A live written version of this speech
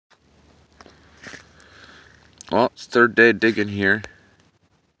Well, it's third day digging here.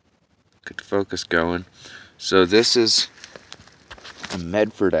 Get the focus going. So this is a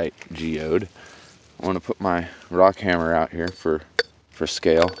Medfordite geode. I want to put my rock hammer out here for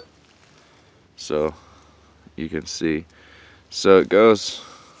scale, so you can see. So it goes.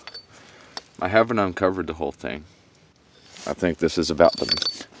 I haven't uncovered the whole thing. I think this is about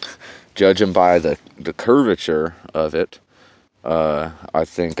the, judging by the curvature of it, I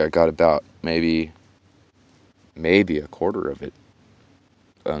think I got about maybe a quarter of it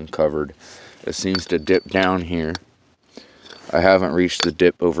uncovered. It seems to dip down here. I haven't reached the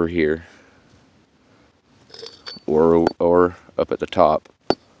dip over here or up at the top.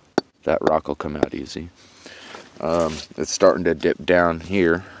 That rock will come out easy. It's starting to dip down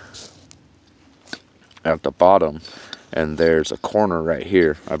here at the bottom, and there's a corner right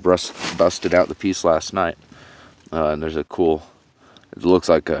here. I busted out the piece last night, and there's a cool, it looks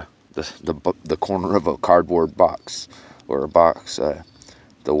like the corner of a cardboard box, or a box,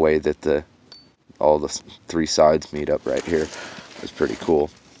 the way that all the three sides meet up right here is pretty cool.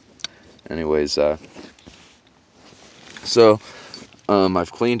 Anyways, so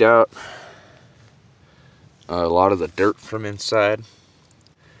I've cleaned out a lot of the dirt from inside,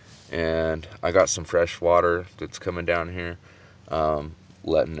 and I got some fresh water that's coming down here,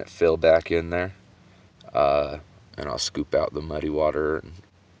 letting it fill back in there, and I'll scoop out the muddy water and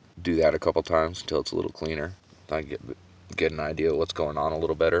do that a couple times until it's a little cleaner. I get an idea of what's going on a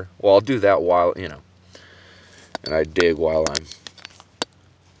little better. Well, I'll do that while, you know, and I dig while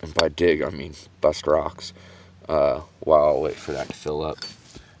and by dig I mean bust rocks, while I wait for that to fill up.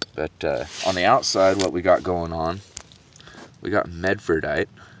 But on the outside, what we got going on, we got Medfordite,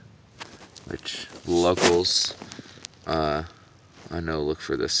 which locals, I know, look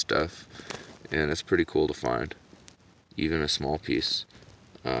for this stuff, and it's pretty cool to find. Even a small piece,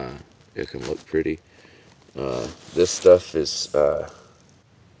 it can look pretty. This stuff is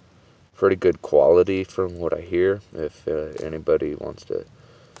pretty good quality from what I hear. If anybody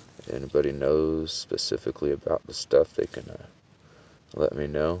knows specifically about the stuff, they can let me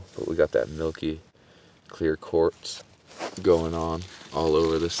know. But we got that milky clear quartz going on all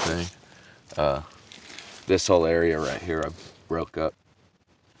over this thing. This whole area right here, I broke up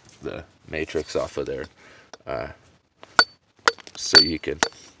the matrix off of there, so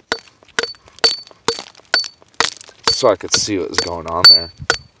I could see what was going on there.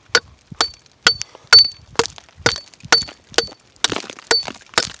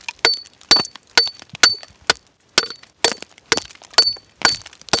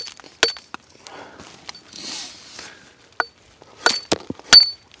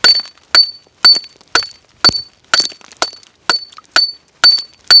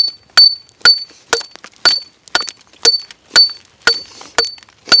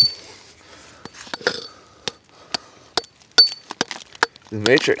 The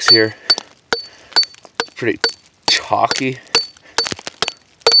matrix here is pretty chalky,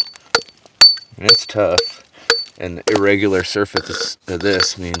 and it's tough, and the irregular surface of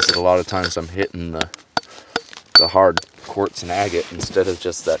this means that a lot of times I'm hitting the hard quartz and agate instead of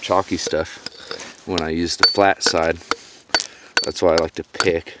just that chalky stuff when I use the flat side. That's why I like to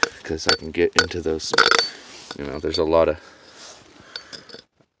pick, because I can get into those, you know, there's a lot of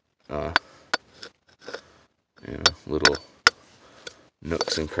you know, little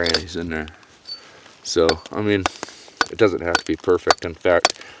nooks and crannies in there. So, I mean, it doesn't have to be perfect. In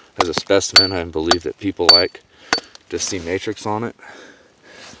fact, as a specimen, I believe that people like to see matrix on it.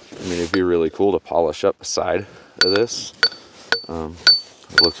 I mean, it'd be really cool to polish up the side of this.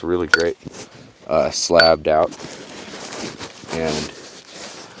 It looks really great, slabbed out. And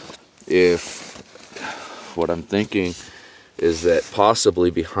if what I'm thinking is that possibly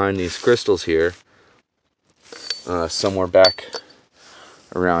behind these crystals here, somewhere back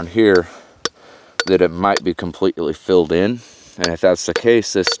around here, that it might be completely filled in. And if that's the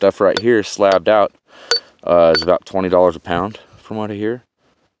case, this stuff right here slabbed out is about $20 a pound from what I hear.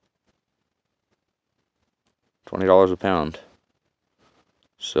 $20 a pound.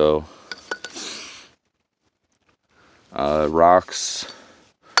 So rocks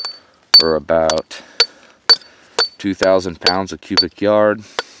are about 2,000 pounds a cubic yard.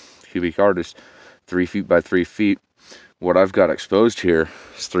 Cubic yard is 3 feet by 3 feet. What I've got exposed here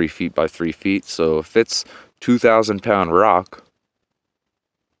is 3 feet by 3 feet. So if it's 2,000 pound rock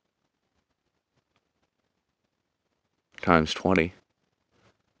times 20,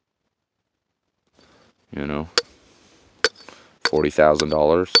 you know,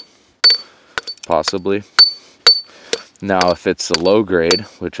 $40,000 possibly. Now if it's a low grade,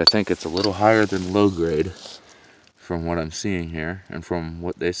 which I think it's a little higher than low grade from what I'm seeing here and from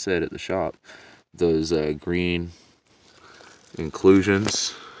what they said at the shop, those green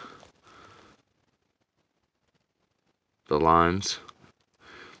inclusions, the lines.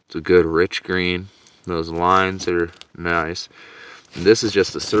 It's a good rich green. Those lines are nice. And this is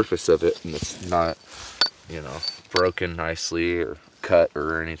just the surface of it, and it's not, you know, broken nicely or cut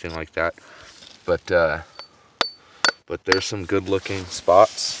or anything like that. But there's some good looking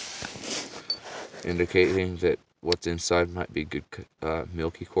spots indicating that what's inside might be good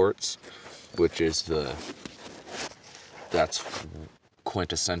milky quartz, which is that's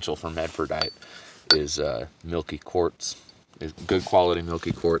quintessential for Medfordite, is milky quartz, is good quality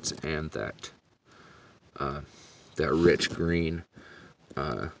milky quartz, and that rich green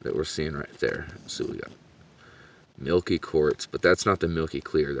that we're seeing right there. So we got milky quartz, but that's not the milky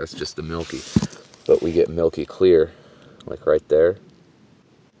clear, that's just the milky. But we get milky clear, like right there.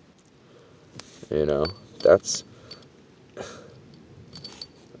 You know, that's,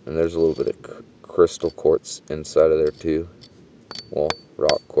 and there's a little bit of crystal quartz inside of there too. Well,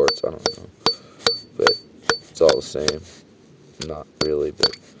 rock quartz, I don't know, but it's all the same. Not really,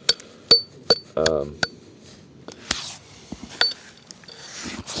 but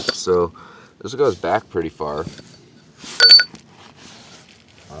so this goes back pretty far.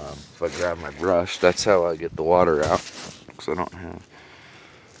 If I grab my brush, that's how I get the water out, because I don't have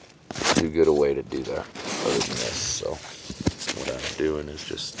too good a way to do that other than this. So what I'm doing is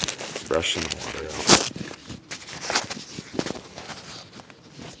just brushing the water out.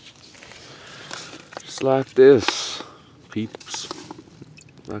 Just like this, peeps.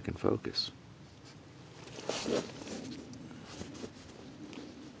 If I can focus.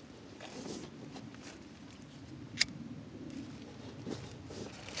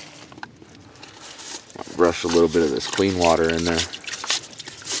 Brush a little bit of this clean water in there.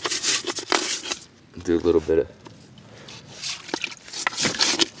 Do a little bit of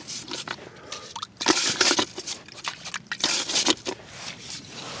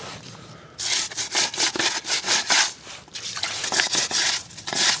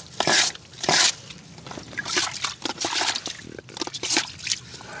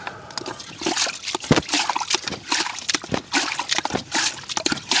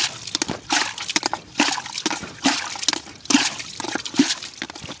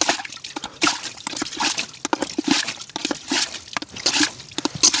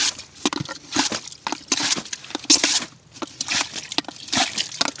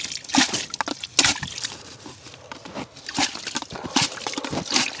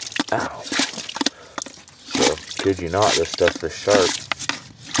ow. So, kid you not, this stuff is sharp.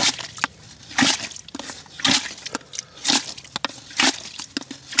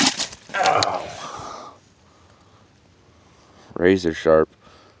 Ow. Razor sharp.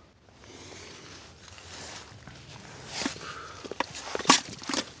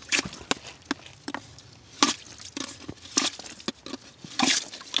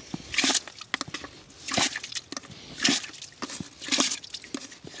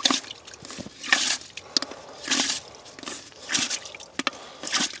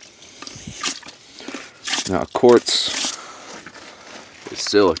 Now, quartz is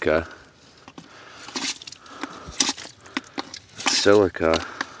silica. Silica,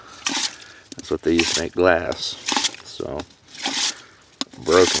 that's what they use to make glass. So,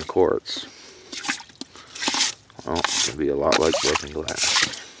 broken quartz, well, it can be a lot like broken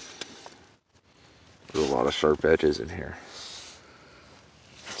glass. There's a lot of sharp edges in here.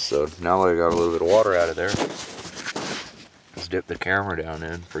 So, now that I got a little bit of water out of there, let's dip the camera down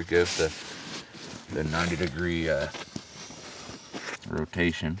in, forgive the 90-degree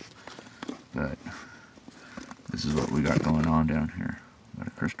rotation, but this is what we got going on down here. Got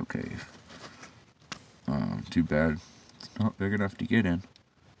a crystal cave. Too bad it's not big enough to get in.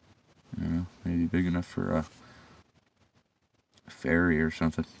 You know, maybe big enough for a ferry or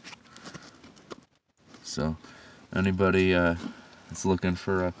something. So, anybody that's looking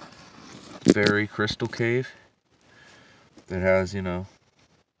for a ferry crystal cave that has, you know,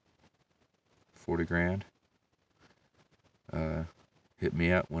 40 grand, hit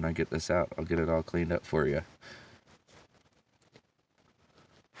me up when I get this out. I'll get it all cleaned up for you.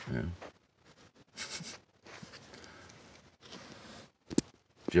 Yeah.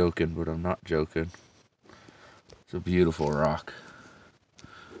 Joking, but I'm not joking. It's a beautiful rock.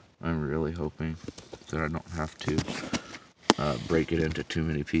 I'm really hoping that I don't have to break it into too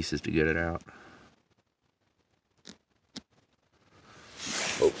many pieces to get it out.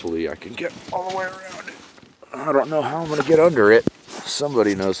 Hopefully I can get all the way around it. I don't know how I'm going to get under it.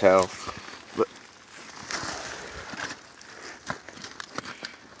 Somebody knows how. But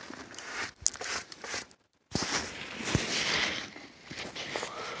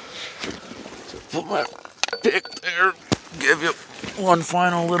put my pick there, give you one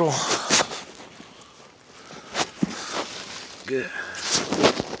final little good.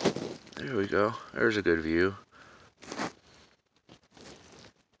 There we go. There's a good view.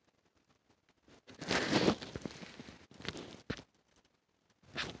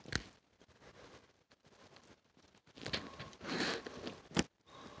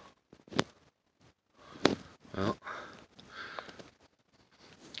 Well,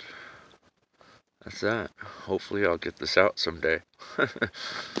 that's that. Hopefully I'll get this out someday.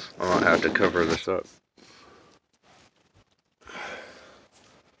 I'll have to cover this up.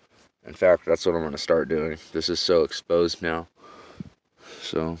 In fact, that's what I'm going to start doing. This is so exposed now.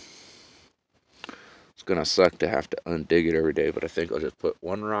 So, it's going to suck to have to undig it every day, but I think I'll just put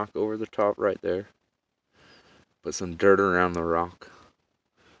one rock over the top right there. Put some dirt around the rock.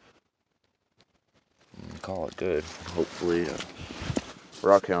 And call it good. Hopefully,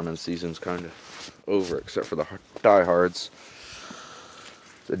 rock hounding season's kind of over, except for the diehards.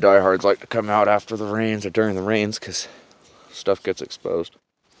 The diehards like to come out after the rains or during the rains because stuff gets exposed.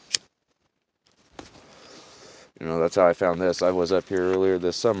 You know, that's how I found this. I was up here earlier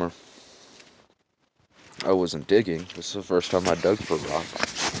this summer. I wasn't digging. This is the first time I dug for rock.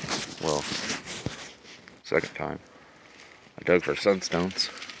 Well, second time. I dug for sunstones.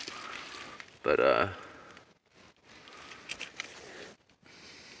 But,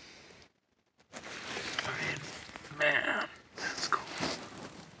 man, that's cool.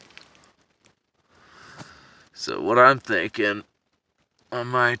 So what I'm thinking, I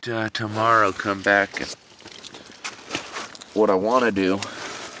might tomorrow come back and what I want to do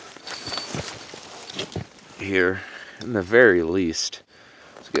here, in the very least,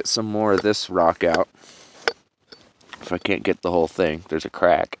 is get some more of this rock out. If I can't get the whole thing, there's a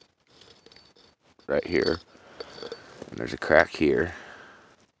crack right here, and there's a crack here,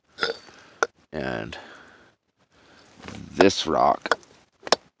 and this rock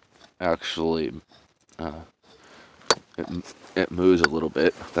actually it moves a little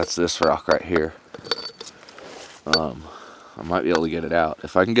bit. That's this rock right here. I might be able to get it out.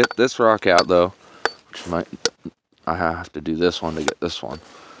 If I can get this rock out though, which I have to do this one to get this one,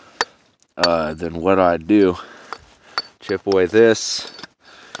 then what I do, chip away this,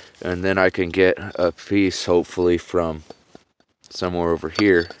 and then I can get a piece hopefully from somewhere over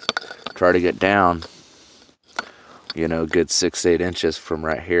here, try to get down, you know, good 6-8 inches from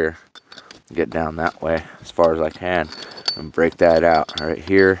right here, get down that way as far as I can, and break that out right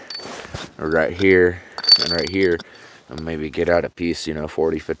here, or right here, and right here, and maybe get out a piece, you know,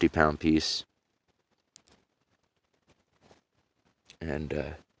 40-50 pound piece, and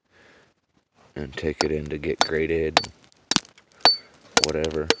take it in to get graded,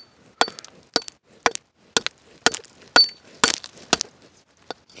 whatever.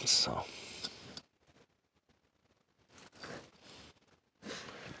 So